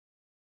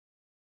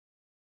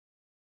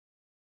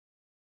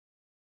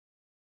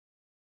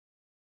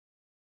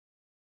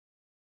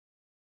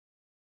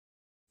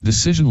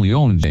Decision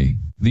Leon J.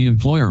 The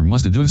employer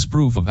must adduce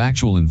proof of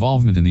actual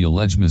involvement in the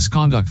alleged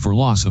misconduct for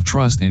loss of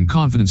trust and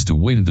confidence to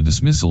wait the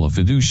dismissal of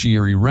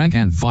fiduciary rank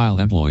and file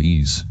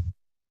employees.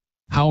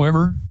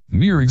 However,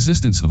 mere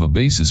existence of a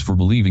basis for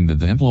believing that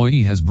the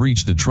employee has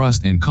breached the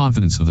trust and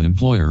confidence of the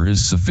employer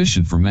is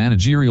sufficient for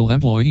managerial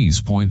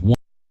employees. Point 1.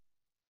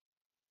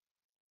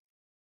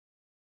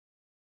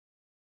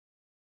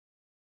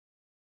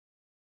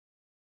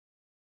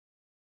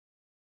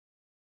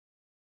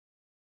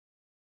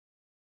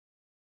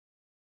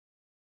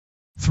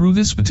 Through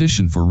this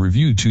petition for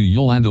review to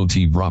Yolando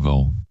T.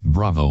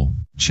 Bravo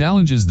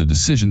challenges the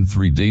Decision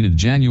 3 dated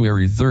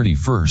January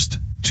 31,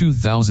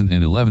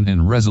 2011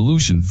 and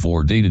Resolution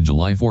 4 dated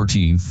July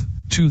 14,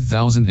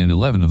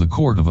 2011 of the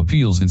Court of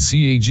Appeals in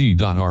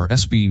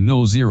CAG.RSP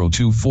No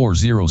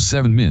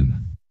 02407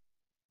 Min.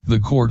 The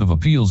Court of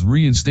Appeals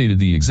reinstated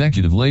the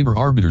Executive Labor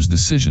Arbiter's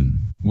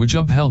decision, which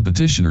upheld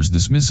petitioner's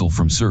dismissal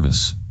from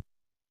service.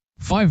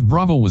 5.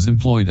 Bravo was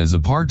employed as a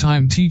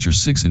part-time teacher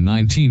 6 in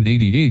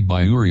 1988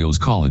 by Urios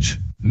College,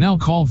 now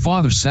called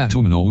Father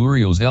Satumino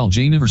Urios L.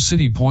 J.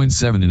 University.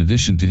 7. In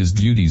addition to his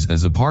duties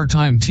as a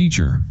part-time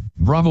teacher,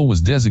 Bravo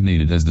was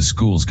designated as the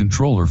school's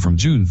controller from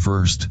June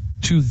 1,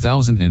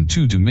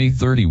 2002 to May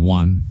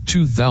 31,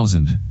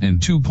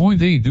 2002.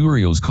 8.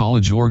 Urios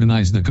College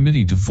organized a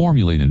committee to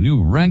formulate a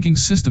new ranking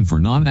system for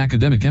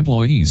non-academic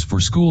employees for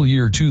school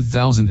year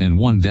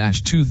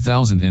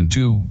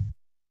 2001-2002.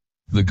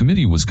 The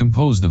committee was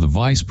composed of the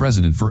Vice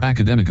President for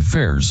Academic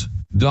Affairs,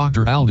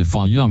 Dr. Alda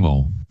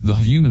Fayumo, the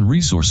Human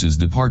Resources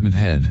Department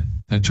Head,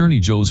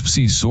 Attorney Joseph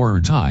C.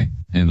 Soratai,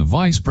 and the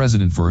Vice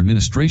President for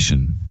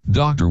Administration,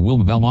 Dr.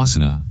 Wilma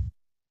Balmasina.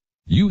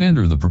 You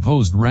enter the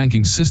proposed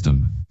ranking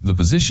system. The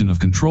position of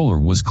controller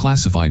was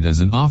classified as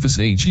an office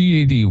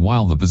HEAD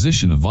while the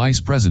position of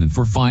Vice President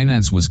for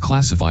Finance was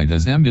classified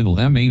as M.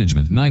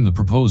 Management. 9. The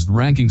proposed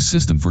ranking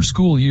system for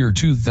school year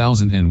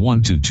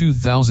 2001 to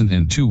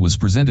 2002 was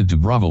presented to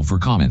Bravo for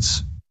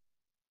comments.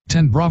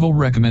 10. Bravo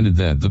recommended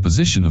that the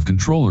position of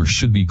controller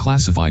should be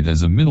classified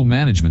as a middle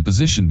management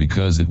position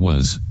because it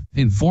was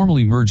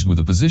informally merged with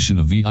the position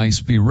of Vice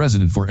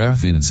President for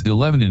Finance.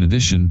 11. In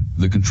addition,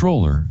 the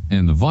controller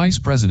and the Vice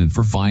President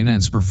for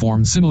Finance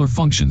performed similar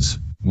functions,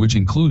 which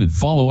included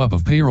follow-up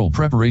of payroll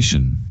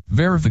preparation,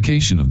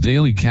 verification of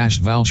daily cash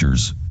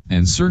vouchers,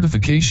 and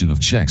certification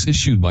of checks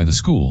issued by the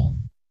school.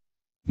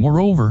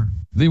 Moreover,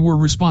 they were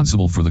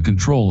responsible for the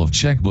control of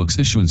checkbooks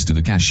issuance to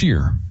the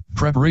cashier,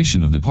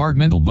 preparation of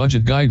departmental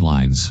budget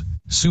guidelines,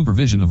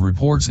 supervision of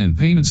reports and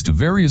payments to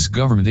various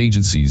government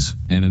agencies,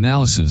 and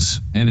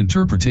analysis and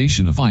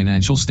interpretation of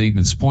financial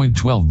statements.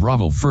 12.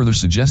 Bravo further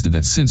suggested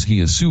that since he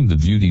assumed the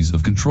duties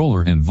of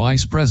controller and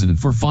vice president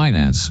for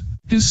finance,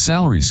 his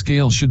salary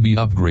scale should be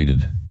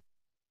upgraded.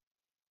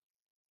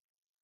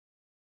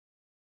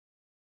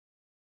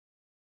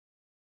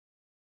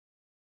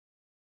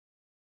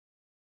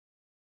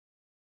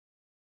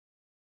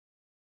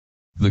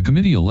 The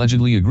committee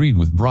allegedly agreed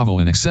with Bravo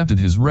and accepted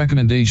his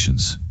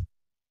recommendations.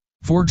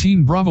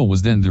 14. Bravo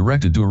was then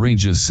directed to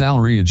arrange a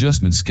salary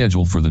adjustment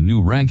schedule for the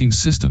new ranking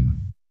system.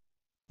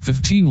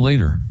 15.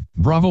 Later,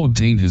 Bravo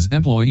obtained his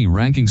employee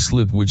ranking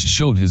slip which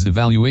showed his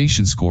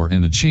evaluation score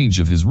and the change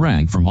of his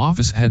rank from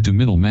office head to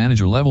middle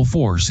manager level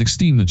 4.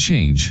 16. The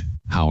change,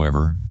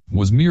 however,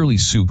 was merely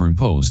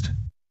superimposed.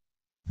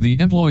 The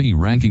employee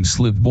ranking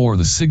slip bore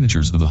the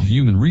signatures of the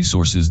Human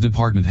Resources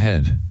Department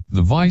Head,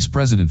 the Vice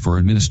President for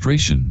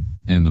Administration,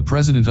 and the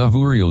President of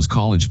Urios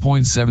College.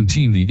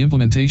 17. The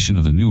implementation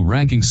of the new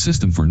ranking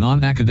system for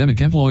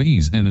non-academic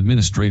employees and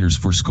administrators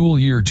for school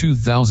year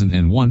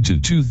 2001 to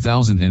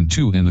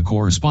 2002 and the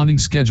corresponding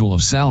schedule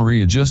of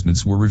salary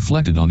adjustments were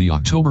reflected on the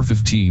October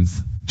 15,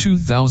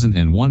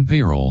 2001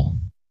 payroll.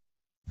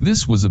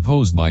 This was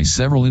opposed by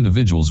several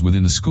individuals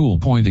within the school.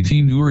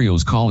 18.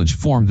 Urios College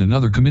formed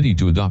another committee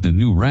to adopt a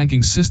new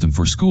ranking system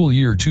for school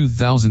year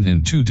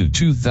 2002 to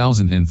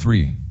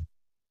 2003.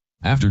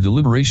 After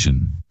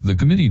deliberation, the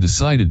committee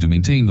decided to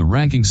maintain the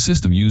ranking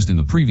system used in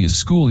the previous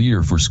school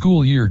year for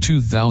school year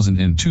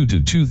 2002 to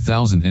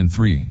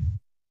 2003.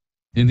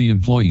 In the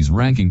employee's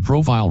ranking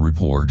profile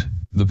report,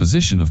 the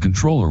position of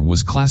controller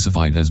was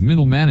classified as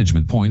middle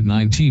management.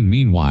 19.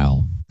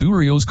 Meanwhile,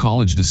 Urios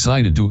College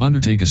decided to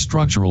undertake a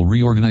structural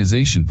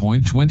reorganization.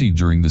 20.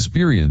 During this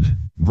period,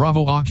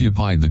 Bravo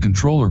occupied the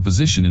controller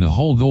position in a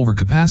holdover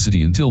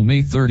capacity until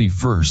May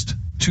 31,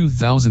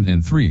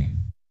 2003.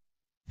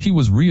 He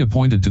was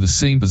reappointed to the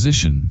same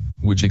position,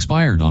 which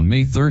expired on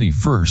May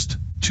 31,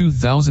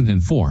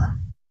 2004.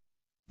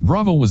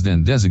 Bravo was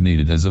then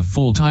designated as a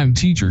full-time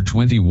teacher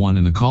 21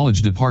 in the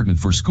college department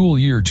for school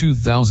year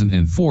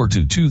 2004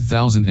 to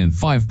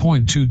 2005.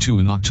 22.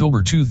 In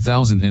October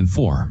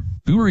 2004,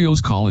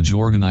 Urios College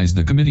organized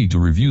a committee to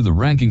review the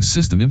ranking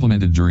system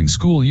implemented during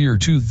school year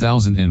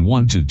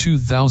 2001 to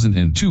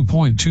 2002.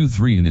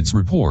 23. In its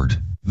report,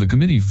 the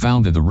committee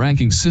found that the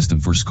ranking system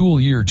for school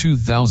year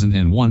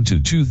 2001 to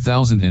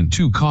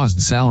 2002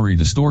 caused salary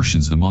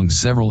distortions among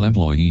several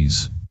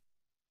employees.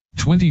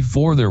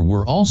 24. There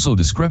were also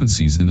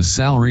discrepancies in the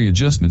salary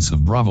adjustments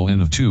of Bravo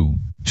and of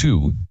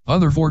two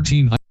other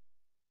 14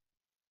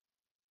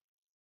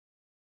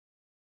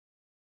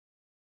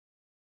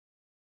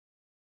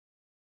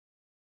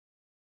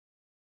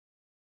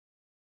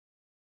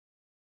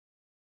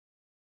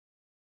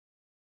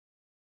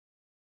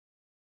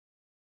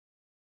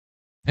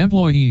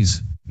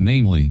 Employees,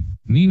 namely,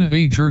 Nina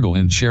A. Turgo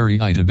and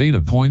Cherry Ita Beta.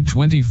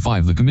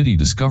 25 The committee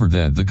discovered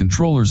that the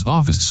controller's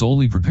office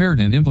solely prepared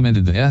and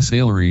implemented the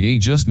salary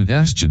adjustment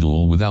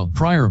schedule without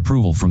prior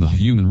approval from the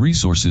Human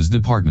Resources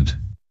Department.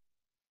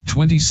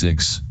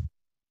 26.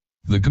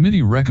 The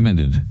committee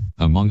recommended,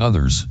 among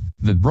others,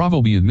 that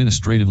Bravo be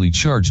administratively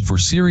charged for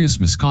serious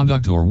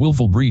misconduct or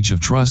willful breach of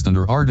trust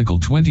under Article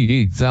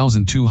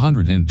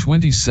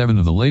 28,227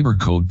 of the Labor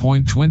Code.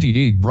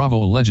 28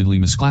 Bravo allegedly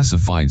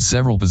misclassified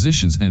several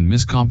positions and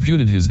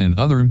miscomputed his and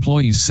other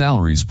employees'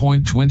 salaries.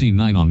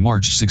 29 On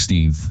March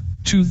 16,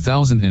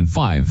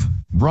 2005,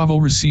 Bravo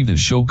received a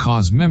show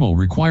cause memo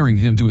requiring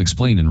him to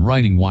explain in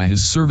writing why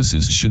his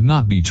services should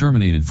not be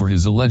terminated for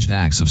his alleged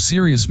acts of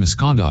serious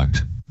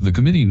misconduct. The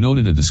committee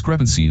noted a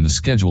discrepancy in the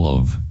schedule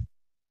of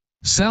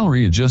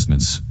salary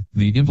adjustments,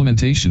 the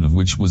implementation of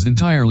which was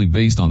entirely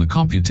based on the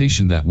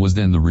computation that was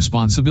then the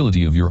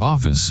responsibility of your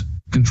office,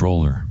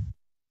 controller.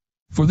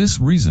 For this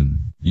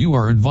reason, you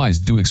are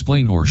advised to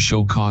explain or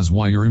show cause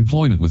why your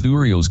employment with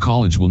Urios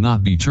College will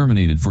not be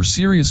terminated for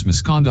serious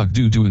misconduct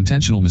due to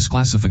intentional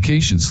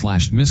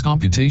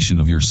misclassification/miscomputation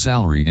of your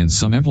salary and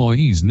some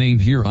employees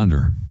named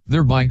hereunder,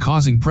 thereby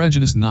causing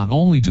prejudice not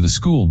only to the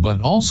school but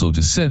also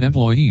to said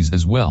employees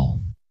as well.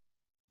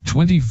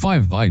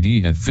 25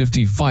 ID at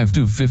 55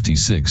 to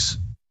 56.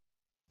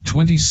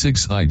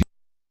 26 ID.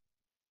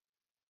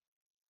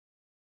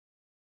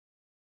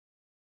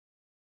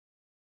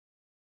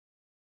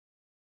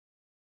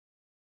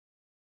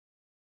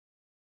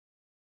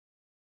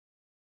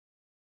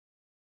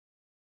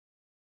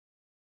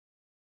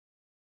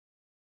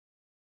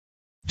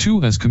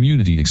 As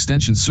Community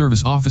Extension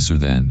Service Officer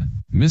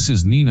then,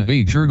 Mrs. Nina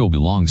A. Turgo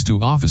belongs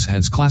to Office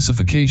Head's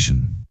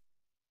classification.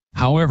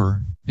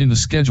 However, in the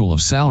schedule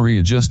of salary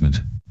adjustment,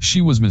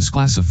 she was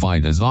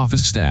misclassified as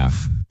office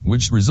staff,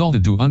 which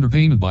resulted to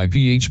underpayment by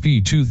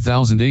PHP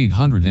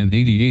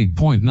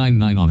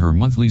 2,888.99 on her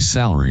monthly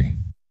salary.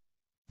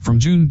 From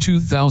June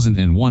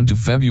 2001 to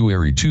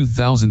February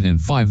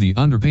 2005 the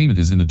underpayment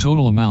is in a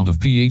total amount of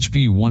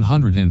PHP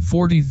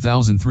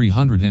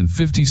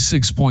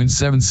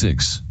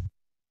 140,356.76.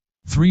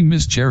 3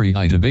 Miss Cherry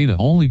Ita Beta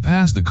only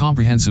passed the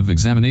comprehensive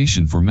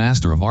examination for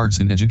Master of Arts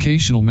in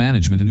Educational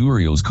Management in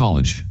Urios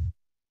College.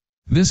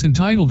 This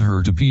entitled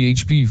her to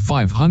PHP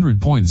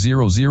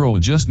 500.00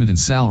 adjustment in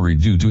salary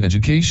due to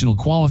educational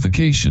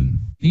qualification,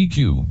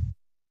 EQ.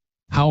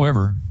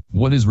 However,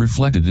 what is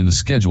reflected in the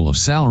schedule of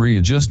salary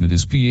adjustment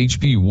is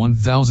PHP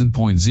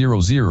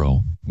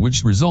 1000.00,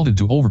 which resulted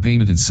to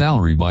overpayment in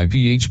salary by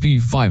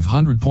PHP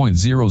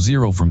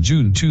 500.00 from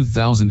June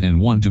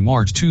 2001 to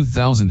March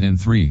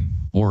 2003,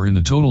 or in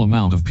the total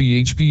amount of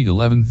PHP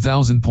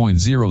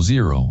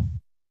 11,000.00.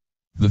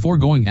 The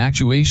foregoing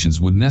actuations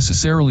would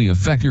necessarily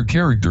affect your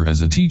character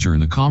as a teacher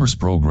in the Commerce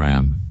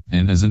program,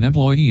 and as an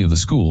employee of the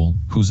school,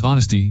 whose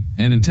honesty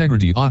and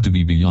integrity ought to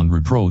be beyond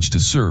reproach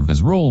to serve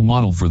as role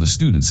model for the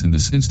students in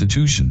this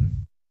institution.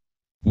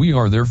 We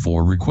are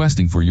therefore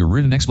requesting for your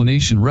written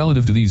explanation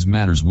relative to these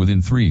matters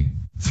within 3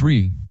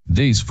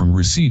 days from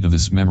receipt of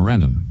this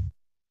memorandum.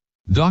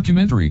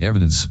 Documentary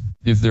evidence,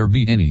 if there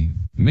be any,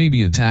 may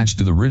be attached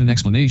to the written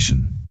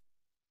explanation.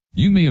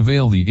 You may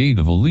avail the aid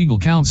of a legal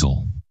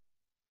counsel.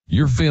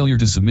 Your failure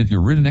to submit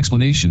your written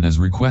explanation as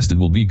requested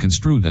will be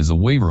construed as a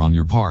waiver on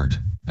your part,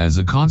 as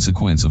a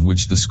consequence of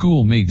which the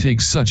school may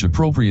take such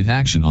appropriate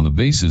action on the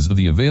basis of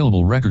the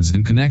available records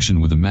in connection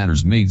with the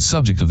matters made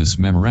subject to this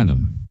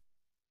memorandum.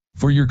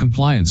 For your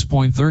compliance.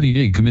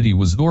 38 Committee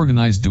was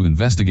organized to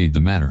investigate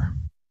the matter.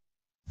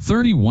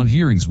 31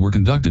 hearings were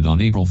conducted on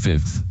April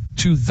 5,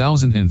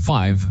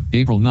 2005,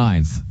 April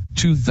 9,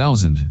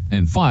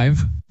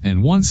 2005,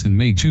 and once in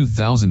May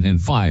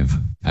 2005,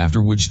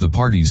 after which the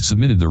parties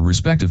submitted their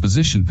respective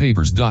position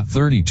papers.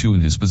 32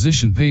 In his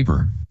position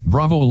paper,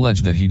 Bravo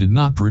alleged that he did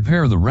not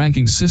prepare the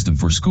ranking system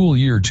for school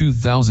year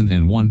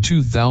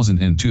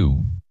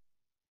 2001-2002.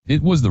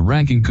 It was the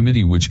ranking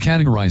committee which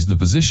categorized the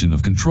position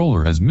of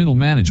controller as middle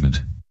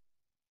management.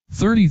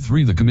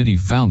 33 The committee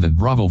found that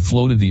Bravo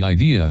floated the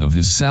idea of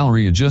his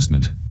salary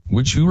adjustment,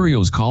 which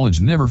Urios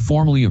College never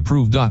formally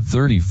approved.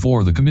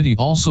 34 The committee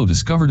also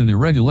discovered an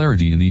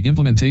irregularity in the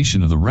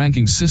implementation of the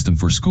ranking system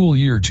for school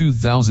year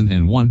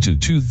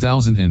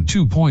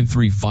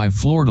 2001-2002.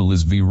 Florida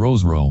Liz v.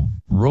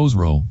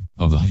 Roserow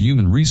of the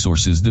Human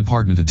Resources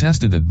Department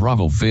attested that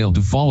Bravo failed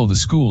to follow the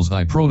school's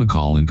I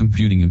protocol in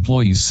computing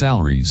employees'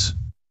 salaries.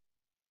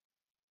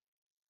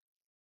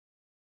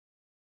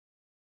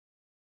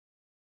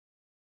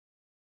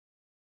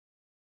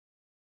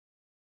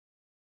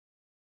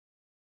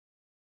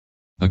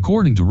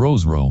 According to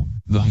Roserow,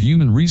 the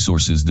Human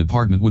Resources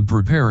Department would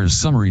prepare a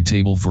summary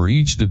table for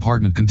each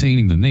department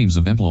containing the names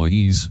of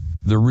employees,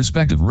 their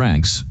respective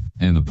ranks,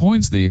 and the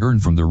points they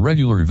earned from their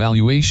regular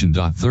evaluation.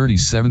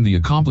 37 The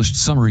accomplished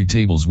summary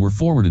tables were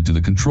forwarded to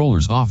the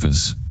controller's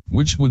office,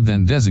 which would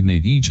then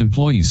designate each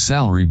employee's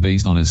salary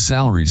based on his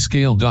salary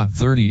scale.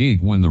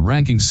 38 When the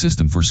ranking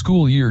system for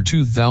school year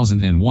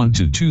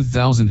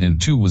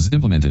 2001-2002 was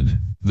implemented,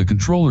 the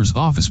controller's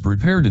office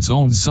prepared its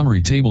own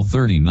summary table.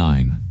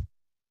 39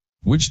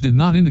 which did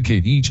not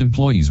indicate each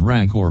employee's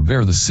rank or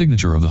bear the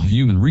signature of the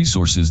Human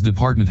Resources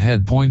Department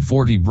head.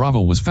 40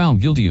 Bravo was found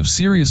guilty of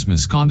serious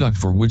misconduct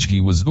for which he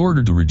was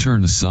ordered to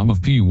return the sum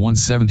of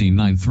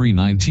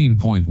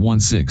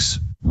P179,319.16,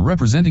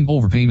 representing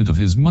overpayment of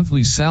his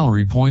monthly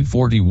salary.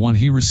 41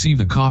 He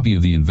received a copy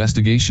of the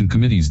investigation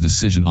committee's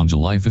decision on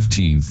July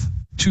 15,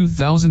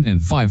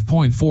 2005.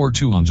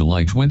 42 On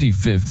July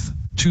 25,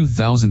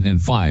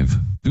 2005,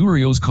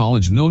 Urios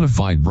College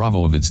notified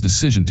Bravo of its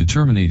decision to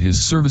terminate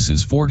his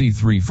services.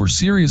 43 For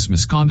serious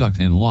misconduct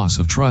and loss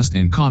of trust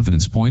and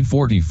confidence.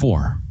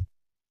 44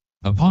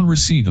 Upon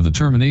receipt of the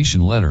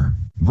termination letter,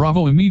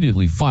 Bravo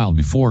immediately filed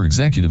before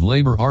Executive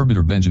Labor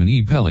Arbiter Benjamin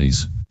E.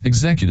 Pelles,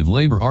 Executive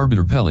Labor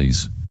Arbiter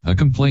Pelles, a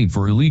complaint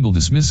for illegal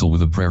dismissal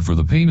with a prayer for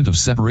the payment of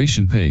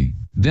separation pay,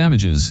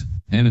 damages,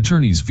 and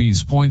attorney's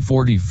fees.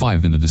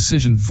 45 In the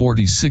decision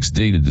 46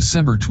 dated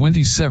December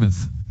 27,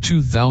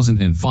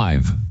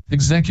 2005,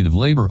 Executive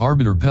Labor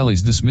Arbiter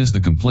Pelles dismissed the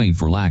complaint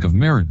for lack of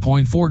merit.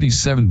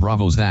 47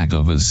 Bravo's act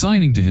of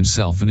assigning to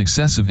himself an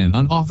excessive and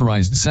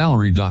unauthorized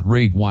salary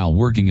rate while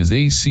working as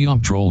a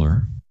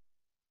comptroller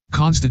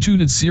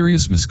constituted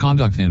serious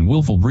misconduct and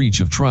willful breach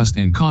of trust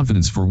and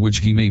confidence for which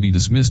he may be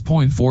dismissed.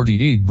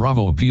 48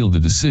 Bravo appealed the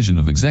decision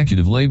of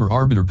Executive Labor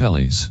Arbiter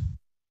Pelles.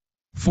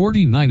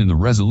 49 In the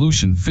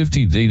Resolution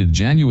 50 dated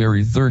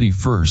January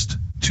 31,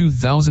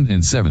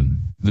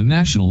 2007, the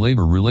National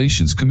Labor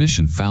Relations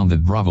Commission found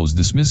that Bravo's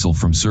dismissal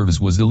from service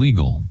was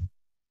illegal.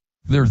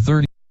 There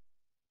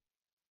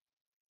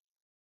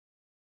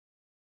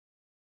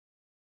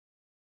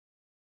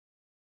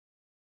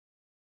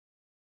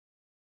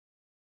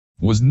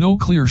was no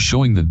clear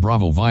showing that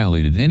Bravo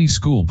violated any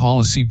school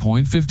policy.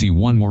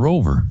 51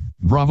 Moreover,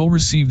 Bravo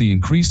received the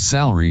increased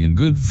salary in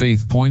good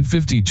faith.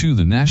 52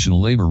 The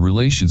National Labor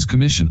Relations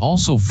Commission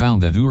also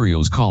found that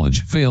Urios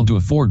College failed to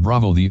afford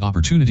Bravo the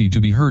opportunity to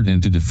be heard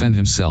and to defend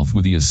himself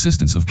with the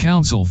assistance of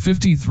counsel.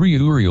 53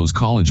 Urios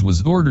College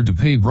was ordered to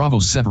pay Bravo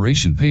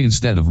separation pay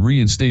instead of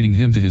reinstating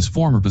him to his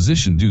former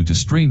position due to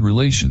strained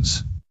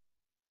relations.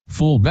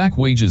 Full back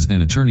wages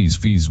and attorney's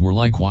fees were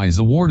likewise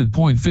awarded.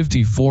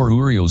 54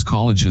 Urios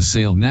College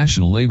assailed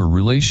National Labor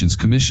Relations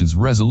Commission's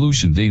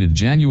resolution dated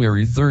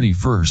January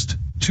 31,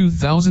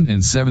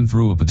 2007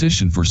 through a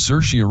petition for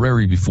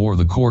certiorari before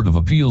the Court of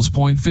Appeals.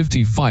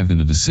 55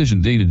 In a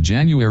decision dated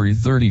January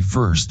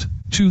 31,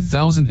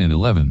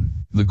 2011,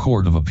 the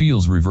Court of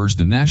Appeals reversed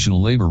the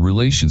National Labor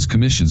Relations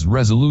Commission's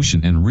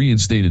resolution and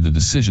reinstated the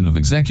decision of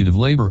Executive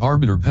Labor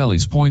Arbiter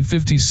Pelles.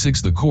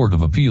 56 The Court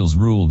of Appeals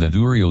ruled that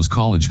Urios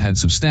College had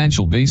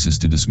substantial basis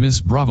to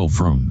dismiss Bravo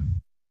from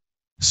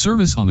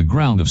service on the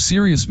ground of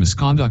serious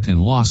misconduct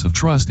and loss of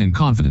trust and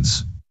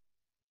confidence.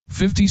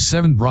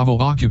 57 Bravo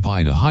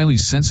occupied a highly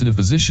sensitive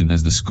position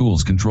as the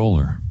school's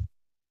controller.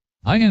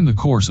 In the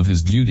course of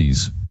his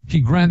duties, he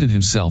granted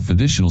himself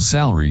additional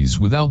salaries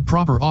without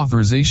proper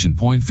authorization.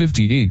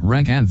 58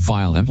 Rank and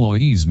file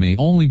employees may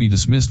only be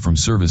dismissed from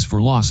service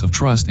for loss of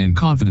trust and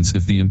confidence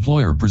if the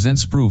employer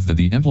presents proof that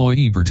the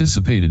employee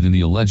participated in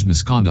the alleged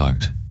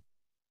misconduct.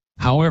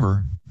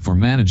 However, for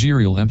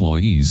managerial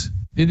employees,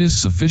 it is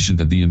sufficient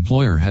that the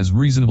employer has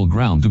reasonable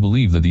ground to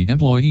believe that the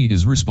employee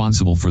is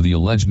responsible for the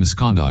alleged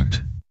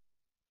misconduct.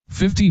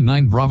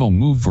 59 Bravo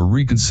moved for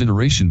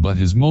reconsideration but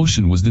his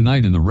motion was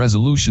denied in the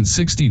Resolution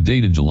 60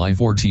 dated July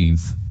 14,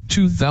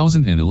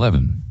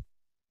 2011.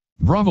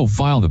 Bravo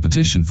filed a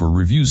petition for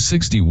Review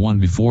 61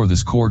 before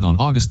this court on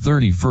August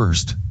 31,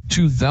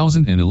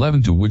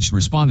 2011 to which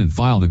respondent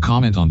filed a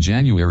comment on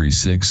January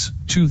 6,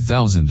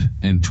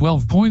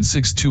 2012.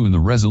 62 In the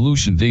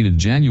resolution dated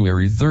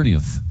January 30,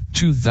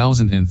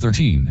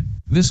 2013,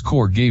 this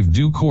court gave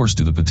due course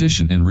to the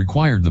petition and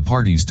required the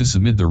parties to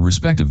submit their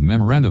respective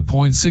memoranda.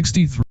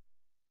 63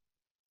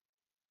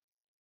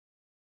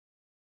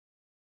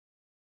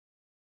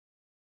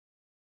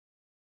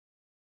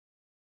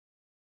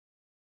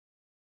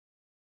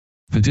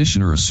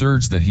 Petitioner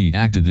asserts that he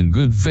acted in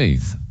good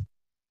faith.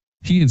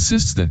 He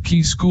insists that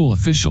key school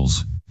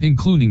officials,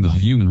 including the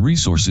Human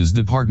Resources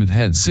Department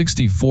head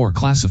 64,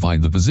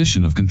 classified the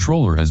position of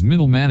controller as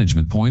middle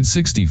management.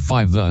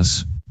 65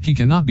 Thus, he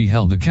cannot be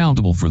held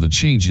accountable for the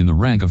change in the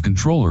rank of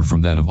controller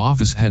from that of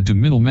office head to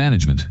middle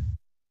management.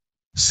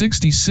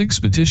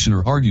 66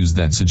 Petitioner argues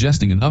that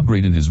suggesting an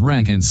upgrade in his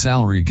rank and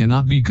salary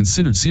cannot be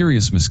considered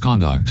serious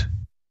misconduct.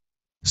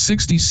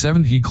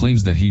 67 He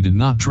claims that he did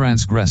not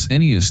transgress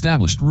any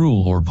established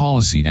rule or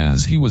policy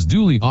as he was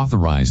duly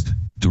authorized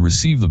to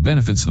receive the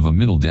benefits of a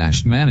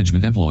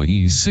middle-management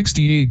employee.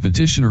 68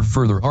 Petitioner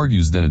further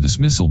argues that a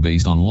dismissal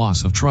based on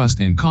loss of trust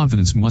and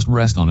confidence must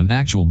rest on an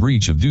actual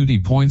breach of duty.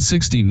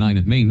 69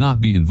 It may not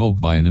be invoked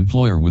by an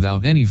employer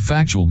without any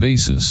factual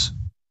basis.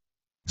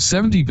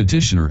 70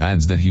 Petitioner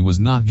adds that he was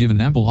not given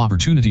ample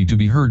opportunity to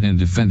be heard and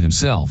defend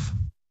himself.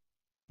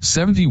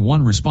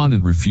 71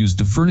 Respondent refused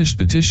to furnish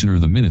petitioner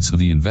the minutes of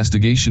the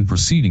investigation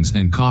proceedings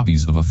and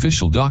copies of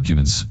official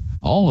documents,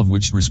 all of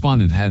which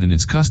respondent had in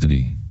its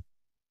custody.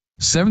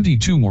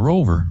 72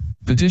 Moreover,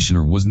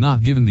 petitioner was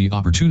not given the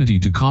opportunity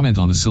to comment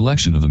on the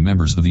selection of the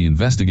members of the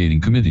investigating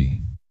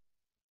committee.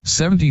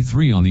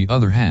 73. On the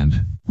other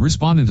hand,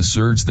 respondent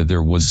asserts that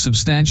there was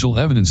substantial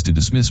evidence to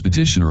dismiss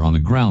petitioner on the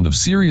ground of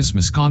serious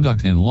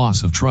misconduct and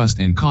loss of trust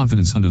and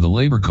confidence under the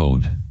Labor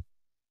Code.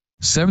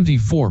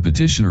 74.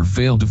 Petitioner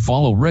failed to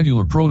follow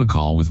regular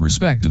protocol with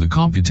respect to the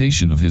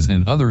computation of his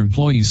and other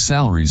employees'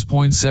 salaries.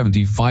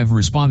 75.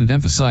 Respondent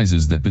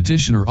emphasizes that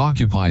petitioner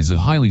occupies a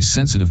highly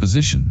sensitive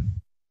position.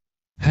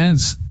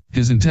 Hence,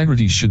 his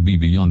integrity should be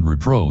beyond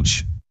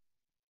reproach.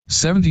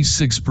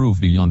 76.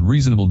 Proof beyond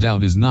reasonable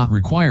doubt is not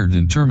required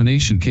in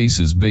termination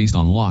cases based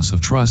on loss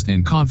of trust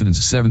and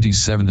confidence.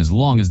 77. As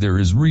long as there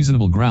is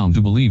reasonable ground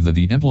to believe that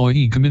the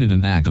employee committed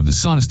an act of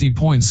dishonesty.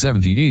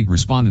 78.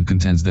 Respondent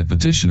contends that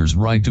petitioner's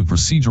right to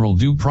procedural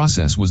due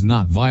process was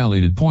not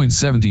violated.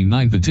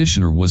 79.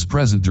 Petitioner was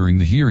present during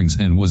the hearings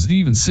and was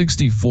even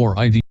 64.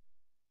 ID.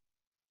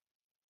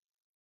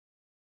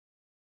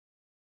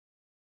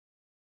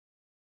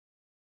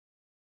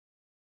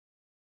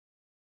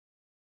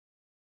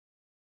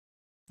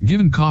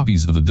 Given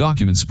copies of the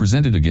documents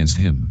presented against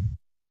him.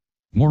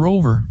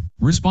 Moreover,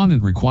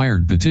 respondent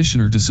required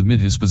petitioner to submit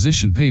his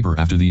position paper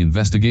after the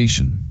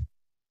investigation.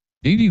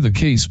 80. The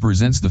case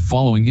presents the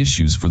following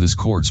issues for this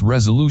court's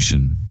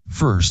resolution.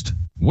 First,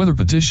 whether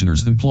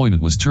petitioner's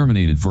employment was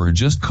terminated for a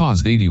just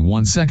cause.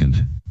 81.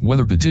 Second,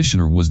 whether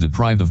petitioner was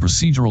deprived of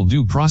procedural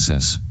due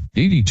process.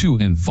 82.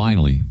 And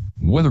finally,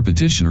 whether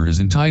petitioner is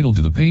entitled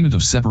to the payment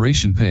of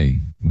separation pay,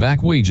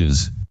 back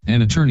wages,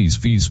 and attorney's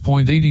fees.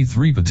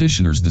 83.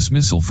 Petitioner's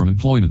dismissal from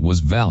employment was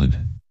valid.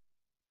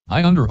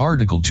 Under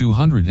Article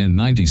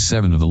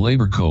 297 of the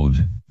Labor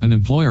Code, an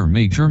employer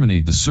may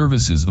terminate the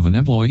services of an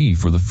employee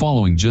for the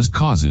following just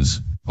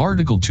causes.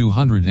 Article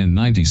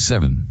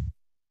 297.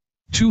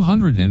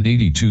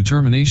 282.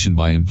 Termination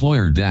by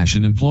employer.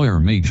 An employer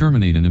may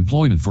terminate an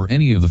employment for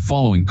any of the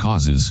following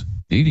causes.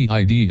 80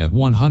 ID at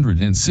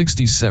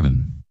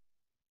 167.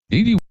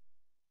 80.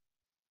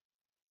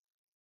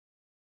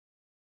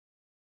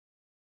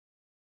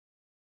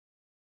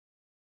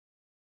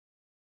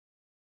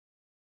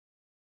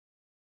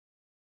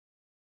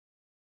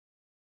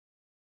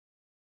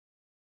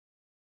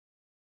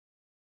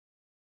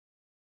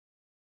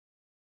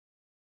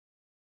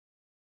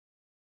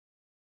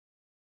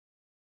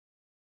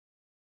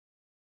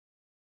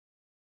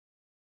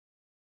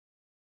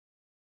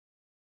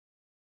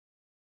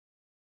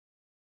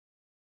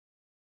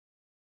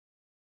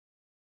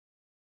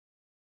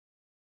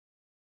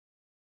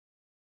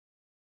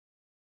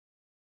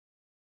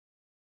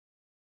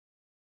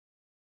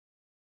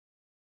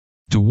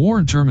 To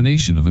warrant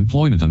termination of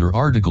employment under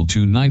Article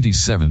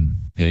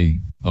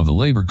 297(a) of the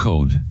Labor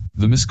Code,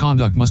 the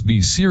misconduct must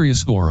be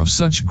serious or of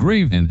such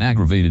grave and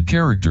aggravated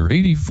character.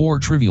 84.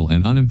 Trivial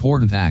and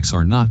unimportant acts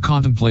are not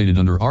contemplated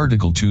under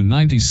Article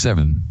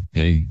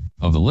 297(a)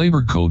 of the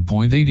Labor Code.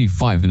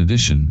 85. In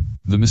addition,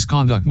 the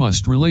misconduct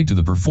must relate to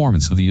the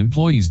performance of the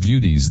employee's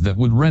duties that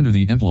would render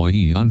the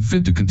employee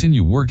unfit to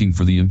continue working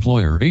for the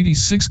employer.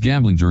 86.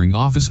 Gambling during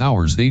office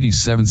hours.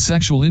 87.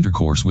 Sexual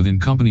intercourse within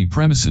company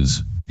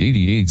premises.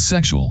 88.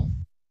 Sexual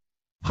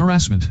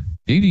harassment.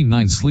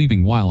 89.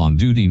 Sleeping while on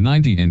duty.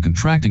 90. And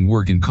contracting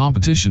work in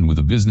competition with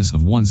the business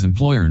of one's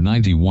employer.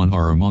 91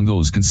 are among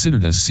those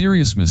considered as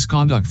serious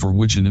misconduct for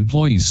which an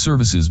employee's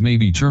services may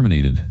be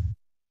terminated.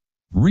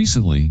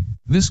 Recently,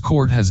 this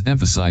court has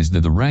emphasized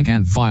that the Rank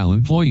and File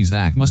Employees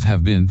Act must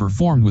have been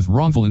performed with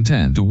wrongful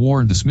intent to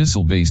warrant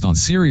dismissal based on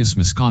serious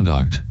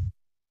misconduct.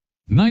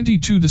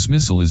 92.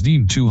 Dismissal is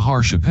deemed too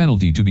harsh a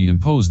penalty to be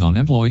imposed on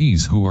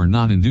employees who are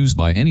not induced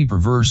by any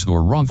perverse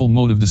or wrongful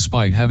motive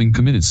despite having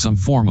committed some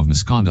form of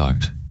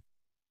misconduct.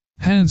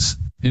 Hence,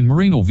 in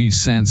Moreno v.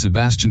 San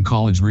Sebastian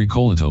College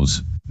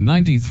Recolitos,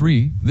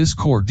 93, this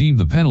court deemed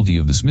the penalty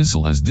of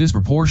dismissal as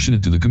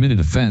disproportionate to the committed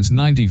offense.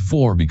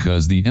 94.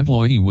 Because the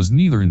employee was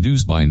neither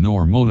induced by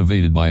nor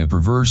motivated by a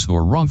perverse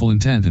or wrongful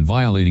intent in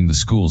violating the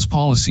school's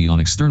policy on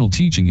external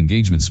teaching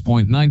engagements.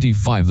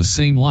 95. The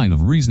same line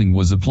of reasoning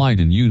was applied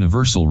in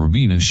Universal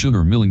Robina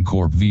Sugar Milling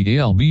Corp. v.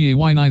 ALBAY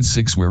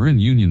 96, wherein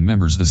union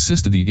members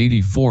assisted the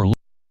 84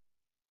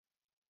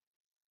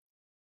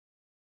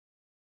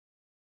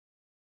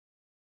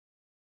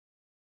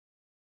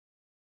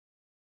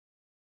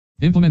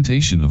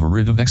 implementation of a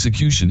writ of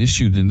execution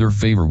issued in their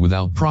favor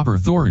without proper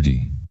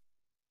authority.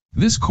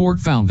 This court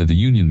found that the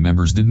union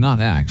members did not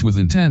act with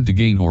intent to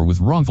gain or with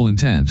wrongful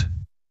intent.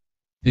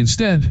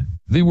 Instead,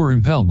 they were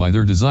impelled by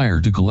their desire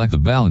to collect the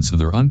balance of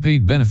their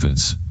unpaid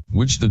benefits,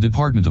 which the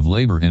Department of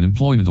Labor and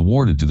Employment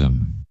awarded to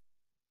them.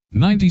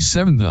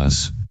 97.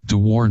 Thus, to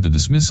warrant a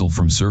dismissal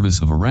from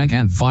service of a rank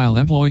and file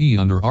employee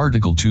under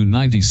Article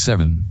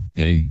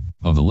 297(a)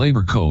 of the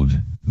Labor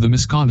Code, the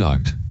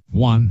misconduct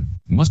 1.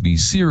 Must be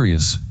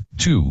serious.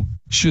 2.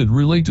 Should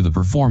relate to the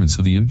performance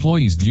of the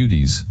employee's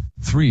duties.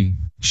 3.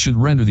 Should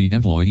render the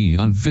employee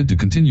unfit to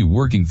continue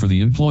working for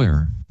the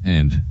employer.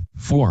 And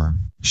 4.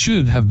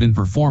 Should have been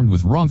performed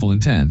with wrongful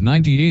intent.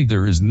 98.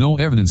 There is no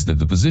evidence that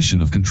the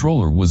position of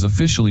controller was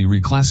officially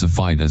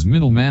reclassified as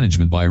middle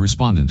management by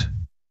respondent.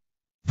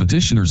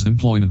 Petitioner's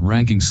employment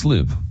ranking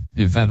slip,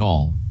 if at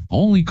all,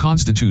 only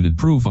constituted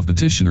proof of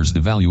petitioner's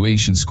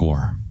evaluation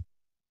score.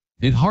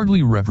 It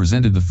hardly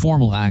represented the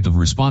formal act of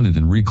respondent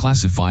in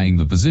reclassifying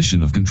the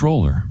position of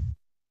controller.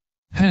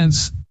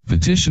 Hence,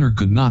 petitioner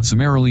could not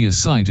summarily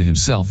assign to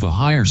himself a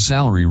higher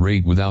salary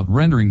rate without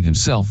rendering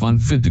himself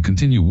unfit to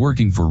continue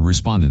working for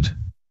respondent.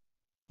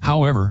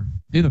 However,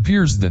 it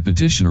appears that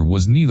petitioner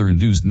was neither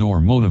induced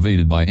nor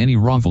motivated by any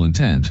wrongful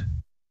intent.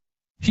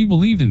 He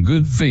believed in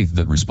good faith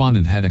that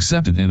respondent had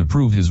accepted and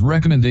approved his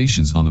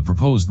recommendations on the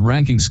proposed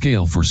ranking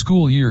scale for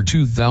school year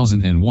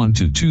 2001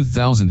 to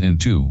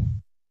 2002.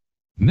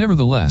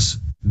 Nevertheless,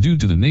 due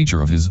to the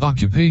nature of his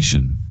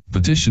occupation,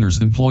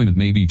 petitioner's employment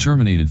may be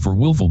terminated for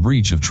willful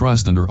breach of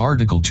trust under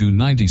Article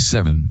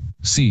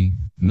 297(c),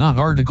 not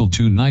Article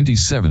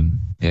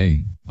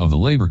 297(a) of the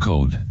Labor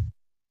Code.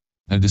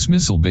 A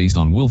dismissal based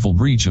on willful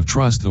breach of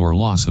trust or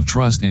loss of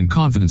trust and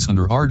confidence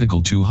under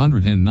Article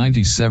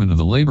 297 of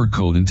the Labor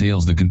Code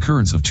entails the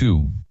concurrence of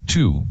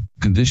two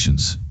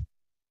conditions.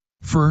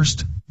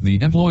 First, the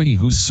employee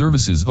whose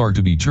services are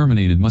to be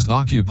terminated must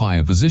occupy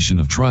a position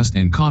of trust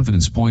and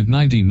confidence. Point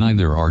 99.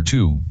 There are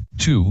two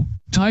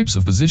types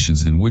of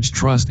positions in which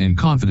trust and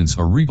confidence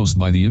are reposed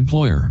by the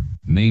employer,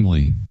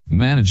 namely,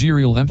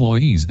 managerial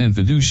employees and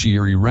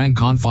fiduciary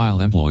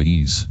rank-and-file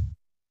employees.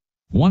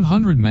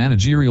 100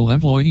 managerial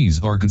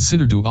employees are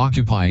considered to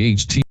occupy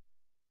HT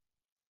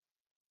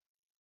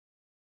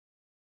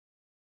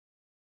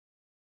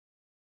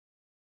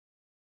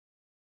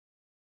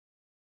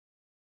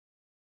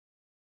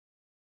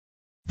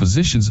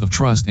positions of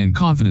trust and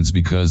confidence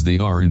because they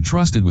are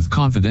entrusted with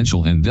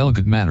confidential and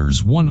delicate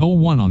matters.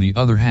 101. On the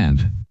other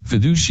hand,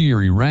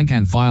 fiduciary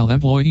rank-and-file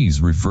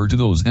employees refer to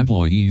those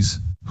employees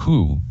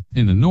who,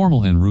 in the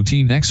normal and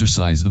routine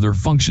exercise of their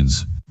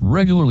functions,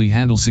 regularly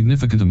handle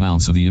significant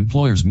amounts of the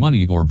employer's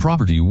money or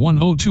property.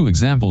 102.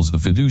 Examples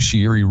of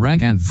fiduciary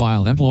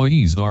rank-and-file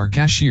employees are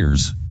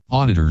cashiers,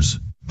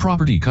 auditors,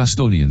 property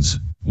custodians.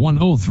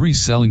 103.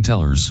 Selling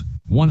tellers.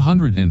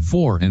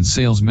 104. And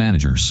sales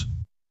managers.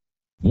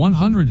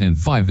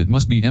 105. It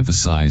must be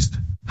emphasized,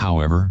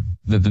 however,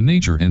 that the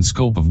nature and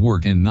scope of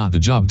work and not the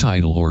job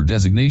title or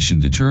designation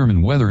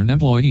determine whether an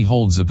employee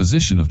holds a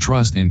position of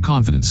trust and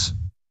confidence.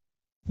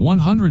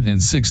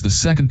 106. The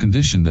second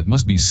condition that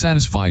must be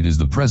satisfied is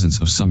the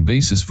presence of some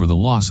basis for the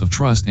loss of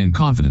trust and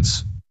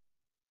confidence.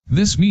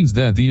 This means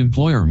that the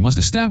employer must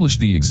establish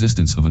the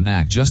existence of an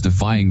act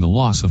justifying the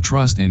loss of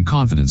trust and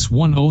confidence.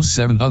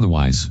 107.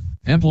 Otherwise,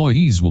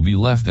 employees will be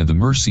left at the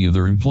mercy of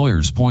their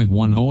employers.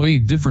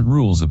 108. Different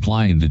rules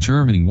apply in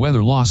determining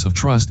whether loss of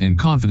trust and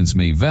confidence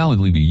may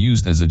validly be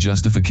used as a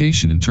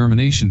justification in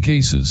termination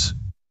cases.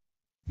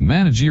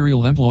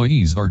 Managerial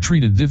employees are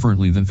treated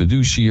differently than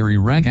fiduciary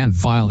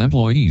rank-and-file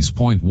employees.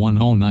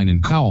 109.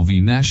 In Cowell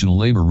v. National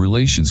Labor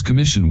Relations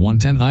Commission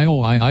 110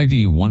 IOI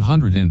ID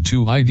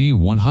 102 ID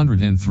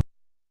 103.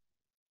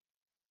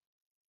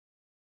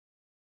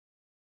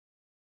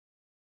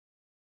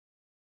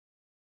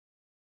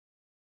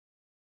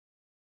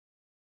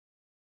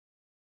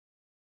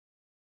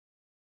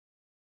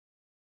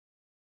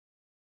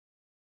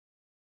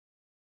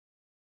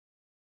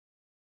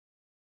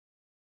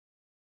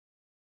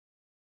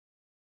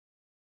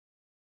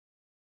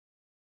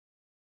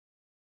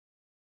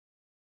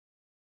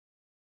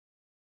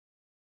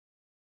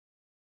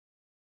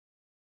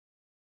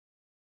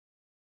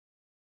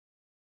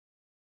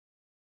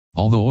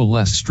 Although a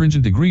less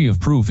stringent degree of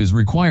proof is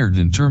required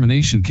in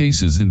termination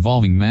cases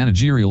involving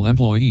managerial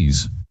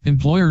employees,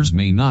 employers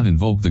may not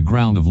invoke the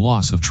ground of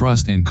loss of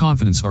trust and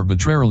confidence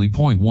arbitrarily.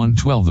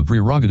 112. The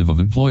prerogative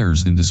of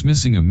employers in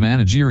dismissing a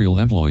managerial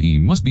employee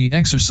must be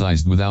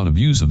exercised without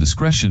abuse of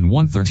discretion.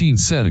 113.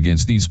 Set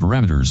against these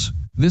parameters,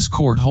 this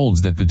court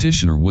holds that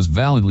petitioner was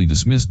validly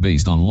dismissed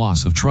based on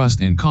loss of trust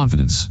and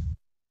confidence.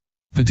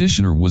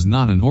 Petitioner was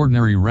not an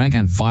ordinary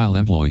rank-and-file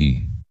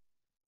employee.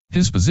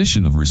 His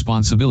position of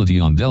responsibility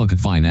on delicate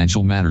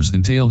financial matters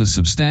entailed a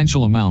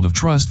substantial amount of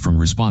trust from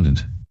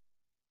respondent.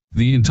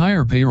 The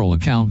entire payroll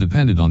account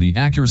depended on the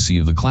accuracy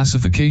of the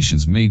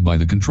classifications made by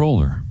the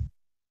controller.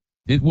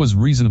 It was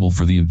reasonable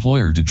for the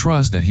employer to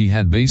trust that he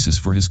had basis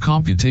for his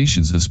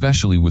computations,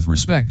 especially with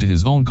respect to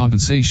his own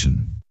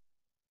compensation.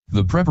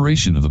 The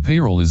preparation of the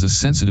payroll is a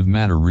sensitive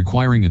matter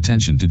requiring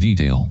attention to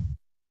detail.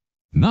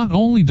 Not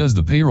only does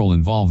the payroll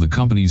involve the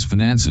company's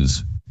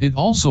finances, it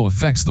also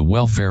affects the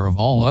welfare of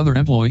all other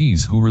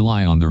employees who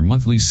rely on their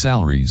monthly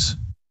salaries.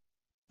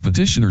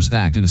 Petitioner's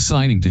act in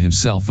assigning to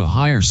himself a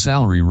higher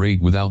salary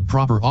rate without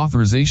proper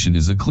authorization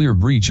is a clear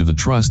breach of the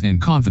trust and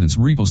confidence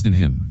reposed in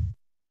him.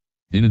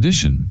 In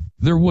addition,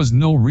 there was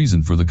no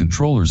reason for the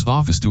controller's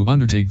office to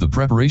undertake the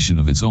preparation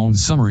of its own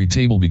summary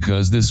table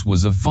because this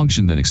was a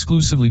function that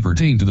exclusively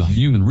pertained to the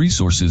Human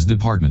Resources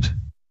Department.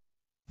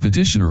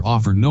 Petitioner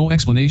offered no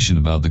explanation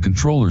about the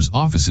controller's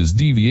office's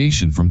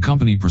deviation from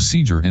company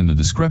procedure and the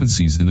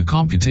discrepancies in the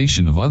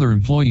computation of other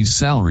employees'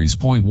 salaries.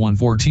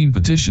 114.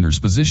 Petitioner's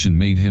position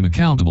made him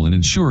accountable in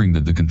ensuring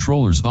that the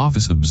controller's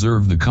office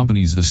observed the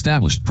company's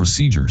established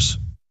procedures.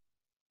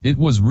 It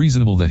was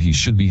reasonable that he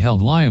should be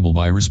held liable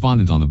by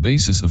respondent on the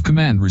basis of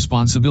command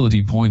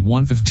responsibility.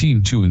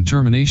 115. In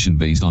termination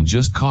based on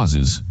just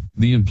causes,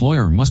 The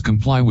employer must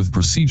comply with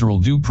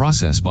procedural due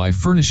process by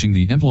furnishing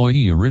the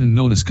employee a written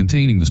notice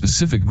containing the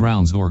specific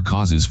grounds or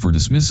causes for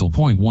dismissal.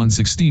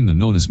 116. The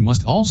notice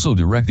must also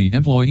direct the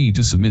employee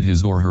to submit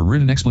his or her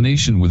written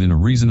explanation within a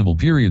reasonable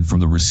period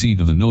from the receipt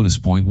of the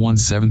notice.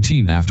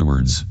 117.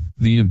 Afterwards,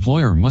 the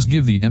employer must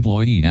give the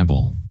employee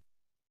ample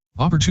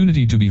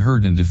opportunity to be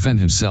heard and defend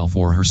himself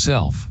or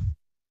herself.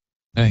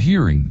 A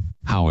hearing,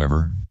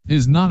 however,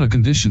 is not a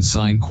condition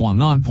sine qua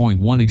non.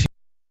 118.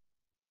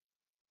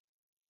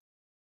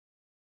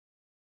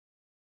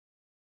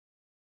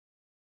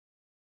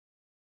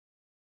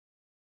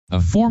 A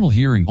formal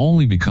hearing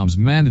only becomes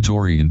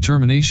mandatory in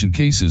termination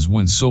cases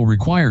when so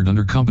required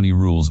under company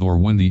rules or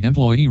when the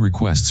employee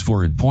requests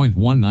for it.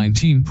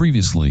 119.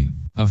 Previously,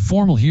 a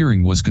formal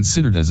hearing was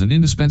considered as an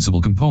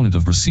indispensable component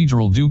of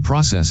procedural due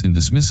process in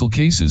dismissal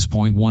cases.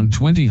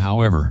 120.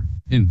 However,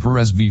 in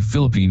Perez v.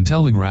 Philippine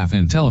Telegraph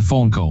and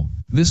Telephone Co.,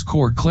 this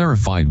court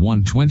clarified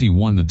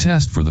 121 the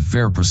test for the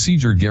fair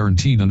procedure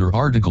guaranteed under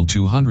Article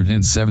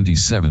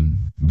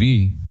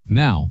 277b.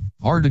 Now,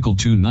 Article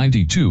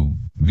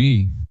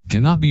 292b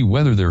cannot be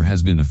whether there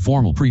has been a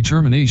formal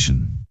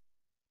pre-termination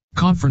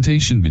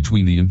confrontation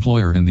between the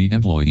employer and the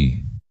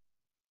employee.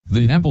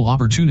 The ample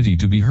opportunity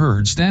to be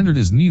heard standard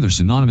is neither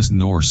synonymous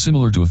nor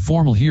similar to a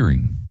formal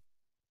hearing.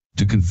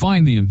 To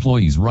confine the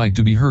employee's right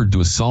to be heard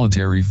to a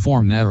solitary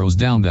form narrows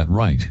down that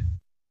right.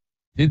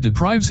 It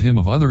deprives him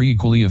of other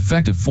equally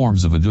effective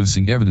forms of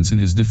adducing evidence in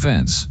his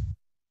defense.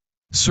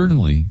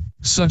 Certainly,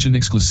 such an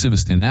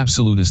exclusivist and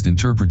absolutist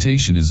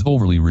interpretation is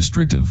overly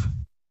restrictive.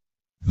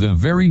 The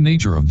very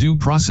nature of due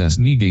process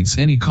negates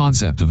any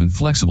concept of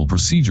inflexible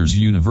procedures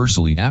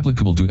universally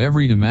applicable to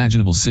every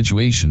imaginable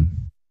situation.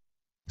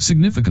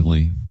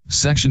 Significantly,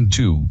 Section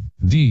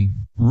 2d,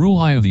 Rule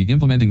I of the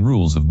Implementing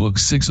Rules of Book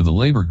 6 of the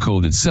Labor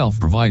Code itself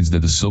provides that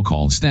the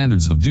so-called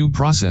standards of due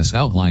process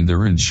outlined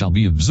therein shall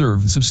be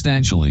observed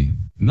substantially,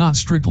 not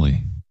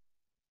strictly.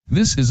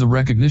 This is a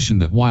recognition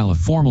that while a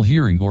formal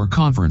hearing or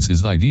conference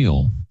is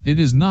ideal, it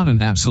is not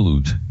an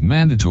absolute,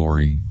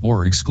 mandatory,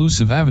 or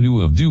exclusive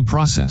avenue of due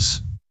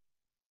process.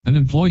 An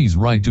employee's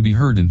right to be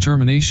heard in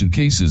termination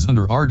cases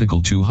under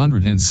Article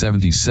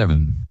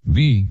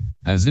 277b,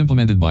 as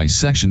implemented by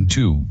Section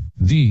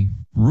 2d,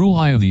 Rule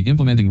I of the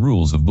Implementing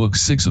Rules of Book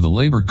 6 of the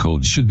Labor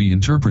Code should be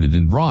interpreted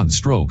in broad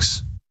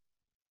strokes.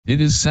 It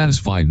is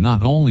satisfied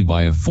not only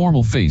by a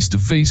formal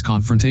face-to-face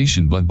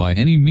confrontation but by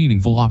any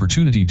meaningful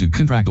opportunity to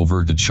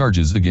controvert the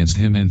charges against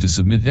him and to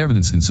submit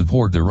evidence in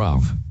support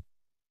thereof.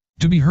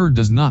 To be heard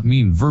does not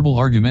mean verbal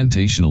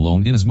argumentation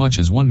alone, inasmuch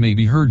as one may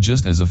be heard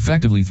just as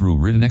effectively through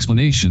written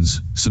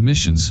explanations,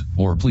 submissions,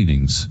 or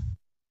pleadings.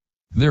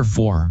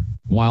 Therefore,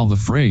 while the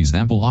phrase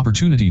ample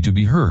opportunity to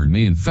be heard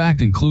may in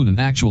fact include an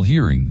actual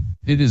hearing,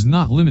 it is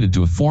not limited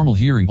to a formal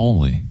hearing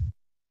only.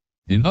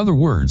 In other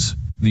words,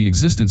 the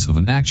existence of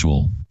an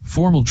actual,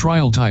 formal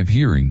trial-type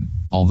hearing,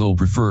 although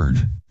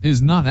preferred,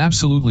 is not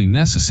absolutely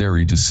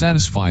necessary to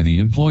satisfy the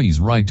employee's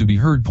right to be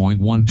heard.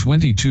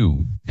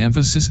 122,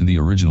 emphasis in the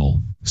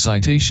original,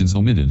 citations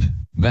omitted,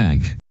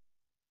 bank.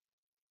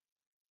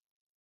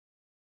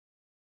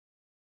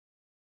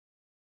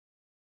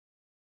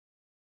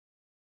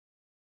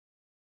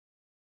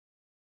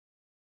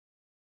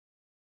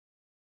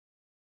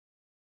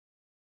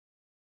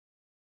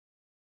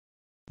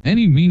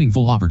 Any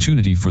meaningful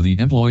opportunity for the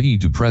employee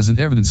to present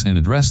evidence and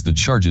address the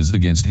charges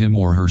against him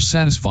or her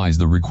satisfies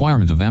the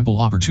requirement of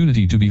ample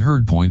opportunity to be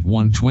heard.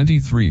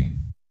 123.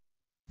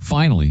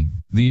 Finally,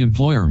 the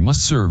employer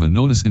must serve a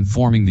notice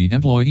informing the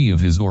employee of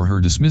his or her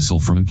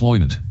dismissal from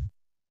employment.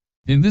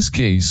 In this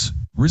case,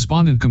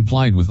 respondent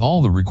complied with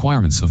all the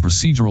requirements of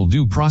procedural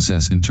due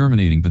process in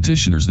terminating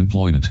petitioner's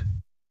employment.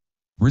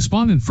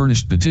 Respondent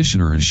furnished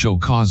petitioner a show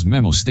cause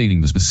memo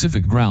stating the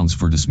specific grounds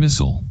for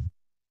dismissal.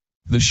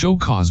 The show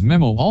cause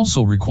memo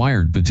also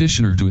required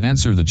petitioner to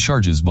answer the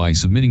charges by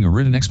submitting a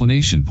written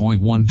explanation.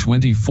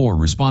 124.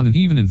 Respondent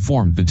even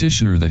informed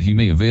petitioner that he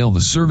may avail the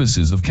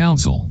services of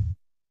counsel.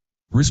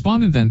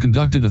 Respondent then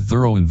conducted a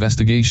thorough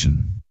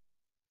investigation.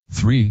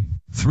 3.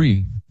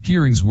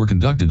 Hearings were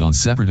conducted on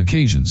separate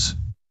occasions.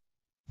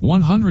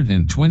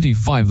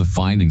 125. The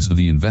findings of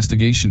the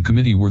investigation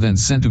committee were then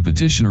sent to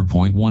petitioner.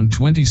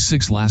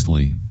 126.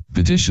 Lastly,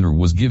 petitioner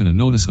was given a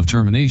notice of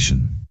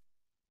termination.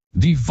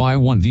 D-Fi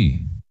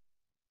 1D.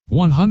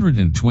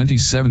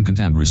 127.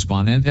 Contempt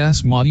respondent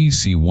S mod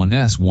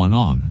EC1S1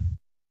 on.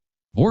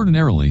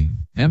 Ordinarily,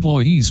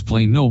 employees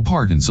play no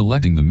part in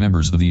selecting the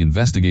members of the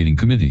investigating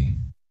committee.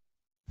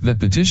 That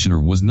petitioner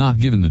was not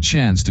given the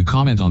chance to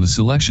comment on the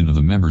selection of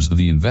the members of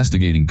the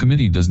investigating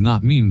committee does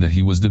not mean that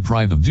he was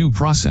deprived of due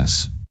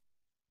process.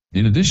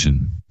 In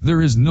addition,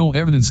 there is no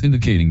evidence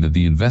indicating that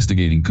the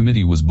investigating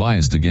committee was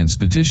biased against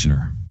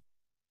petitioner.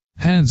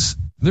 Hence,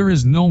 there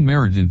is no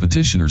merit in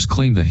petitioner's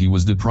claim that he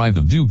was deprived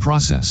of due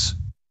process.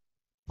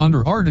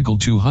 Under Article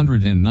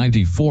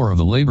 294 of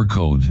the Labor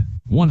Code,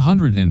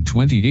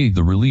 128,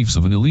 the reliefs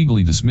of an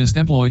illegally dismissed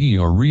employee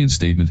are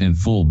reinstatement and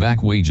full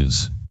back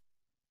wages.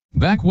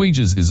 Back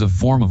wages is a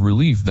form of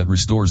relief that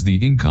restores the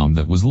income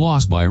that was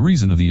lost by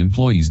reason of the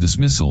employee's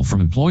dismissal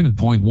from employment.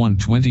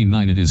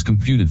 129. It is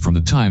computed from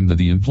the time that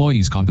the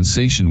employee's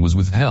compensation was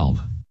withheld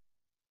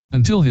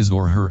until his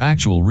or her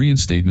actual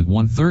reinstatement.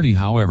 130.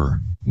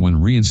 However,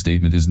 when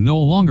reinstatement is no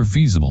longer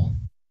feasible.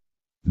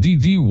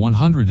 DD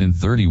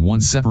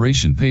 131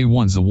 Separation pay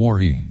one's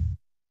awardee.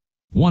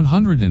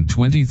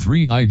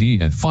 123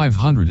 ID at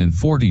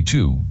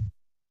 542.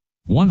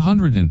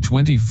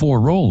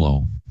 124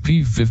 Rollo,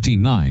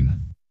 P59.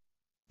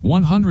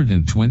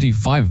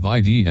 125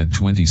 ID at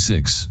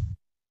 26.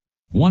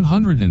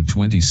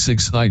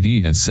 126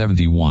 ID at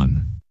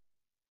 71.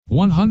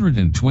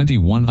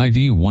 121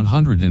 ID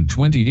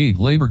 128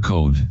 Labor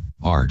Code,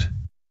 Art.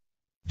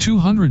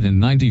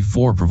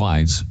 294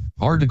 provides,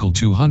 Article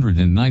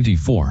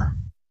 294.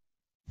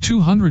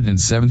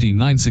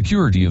 279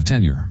 Security of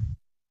tenure.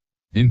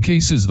 In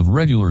cases of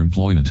regular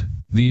employment,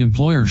 the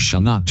employer shall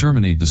not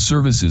terminate the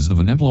services of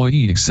an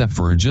employee except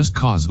for a just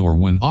cause or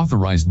when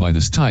authorized by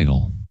this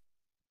title.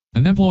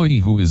 An employee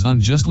who is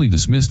unjustly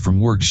dismissed from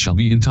work shall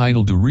be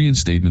entitled to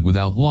reinstatement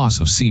without loss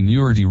of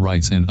seniority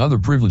rights and other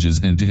privileges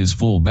and to his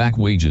full back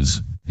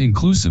wages,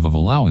 inclusive of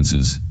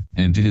allowances,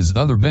 and to his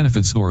other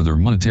benefits or their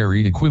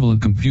monetary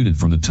equivalent computed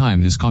from the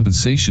time his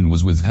compensation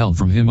was withheld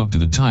from him up to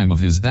the time of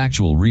his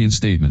actual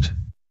reinstatement.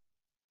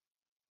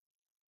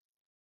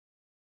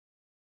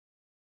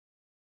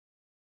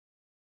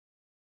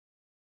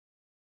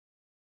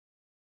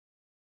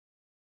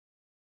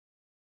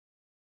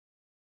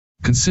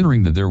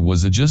 Considering that there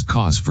was a just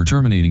cause for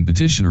terminating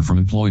petitioner from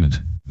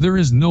employment, there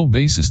is no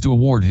basis to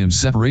award him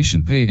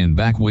separation pay and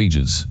back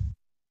wages.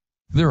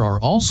 There are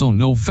also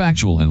no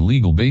factual and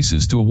legal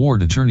basis to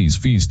award attorney's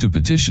fees to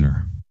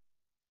petitioner.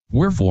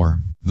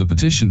 Wherefore, the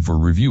petition for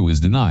review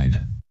is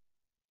denied.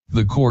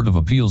 The Court of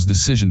Appeals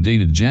decision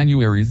dated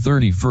January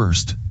 31,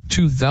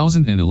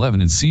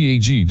 2011 in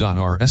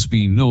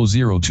CAG.RSB No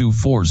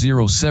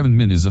 02407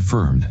 min is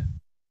affirmed.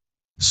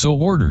 So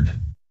ordered.